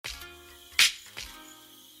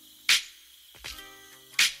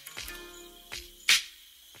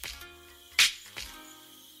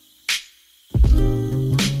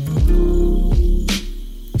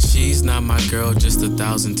not my girl, just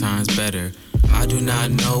 1,000 times better. I do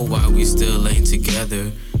not know why we still ain't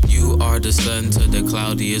together. You are the sun to the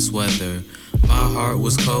cloudiest weather. My heart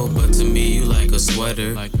was cold, but to me you like a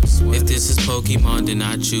sweater. If this is Pokemon, then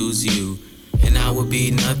I choose you. And I would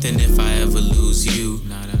be nothing if I ever lose you.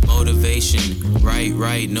 Motivation,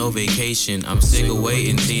 right, no vacation. I'm sick of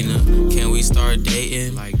waiting, Tina. Can we start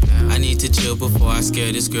dating? I need to chill before I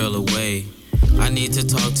scare this girl away. I need to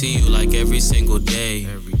talk to you like every single day.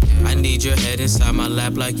 I need your head inside my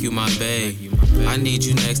lap like you my bae. I need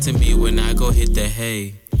you next to me when I go hit the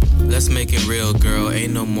hay. Let's make it real, girl,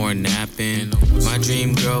 ain't no more napping. My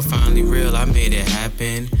dream girl finally real, I made it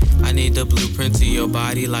happen. I need the blueprint to your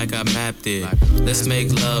body like I mapped it. Let's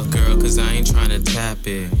make love, girl, cause I ain't tryna tap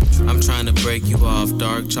it. I'm tryna break you off,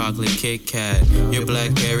 dark chocolate Kit Kat. Your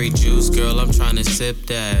blackberry juice, girl, I'm tryna sip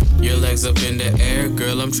that. Your legs up in the air,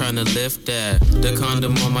 girl, I'm tryna lift that. The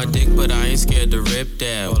condom on my dick, but I ain't scared to rip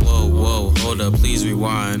that. Whoa, hold up, please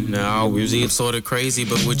rewind. Now, we was sorta crazy,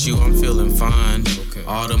 but with you, I'm feeling fine.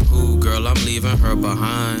 Autumn who, girl, I'm leaving her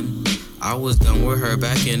behind. I was done with her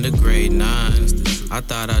back in the grade 9. I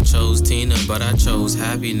thought I chose Tina, but I chose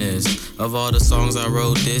happiness. Of all the songs I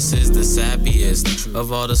wrote, this is the sappiest.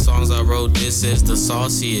 Of all the songs I wrote, this is the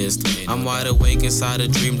sauciest. I'm wide awake inside a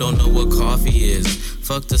dream, don't know what coffee is.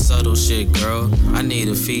 Fuck the subtle shit, girl, I need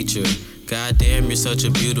a feature. Goddamn, you're such a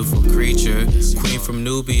beautiful creature. Queen from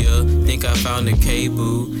Nubia, think I found a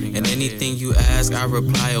K-boo. And anything you ask, I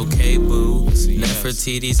reply, okay, boo.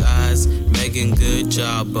 Nefertiti's eyes, Megan, good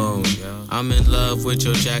job, bone. I'm in love with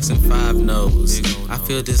your Jackson 5 nose. I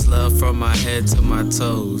feel this love from my head to my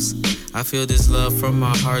toes. I feel this love from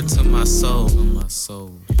my heart to my soul.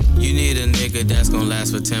 You need a nigga that's gonna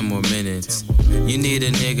last for 10 more minutes. You need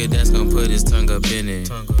a nigga that's gonna put his tongue up in it.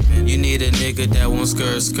 You need a nigga that won't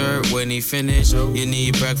skirt when he finish. You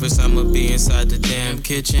need breakfast, I'ma be inside the damn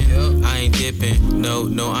kitchen. I ain't dipping,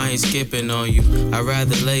 no, I ain't skipping on you. I'd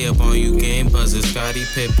rather lay up on you, game buzzer, Scottie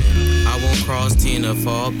Pippen. I won't cross Tina,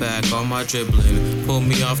 fall back on my dribbling. Pull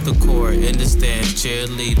me off the court, in the stands,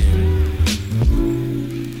 cheerleading.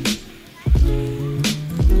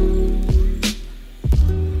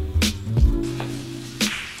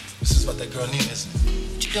 This is about that girl Nina, isn't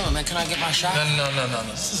it? What you doing, man? Can I get my shot?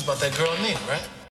 No. This is about that girl Nina, right?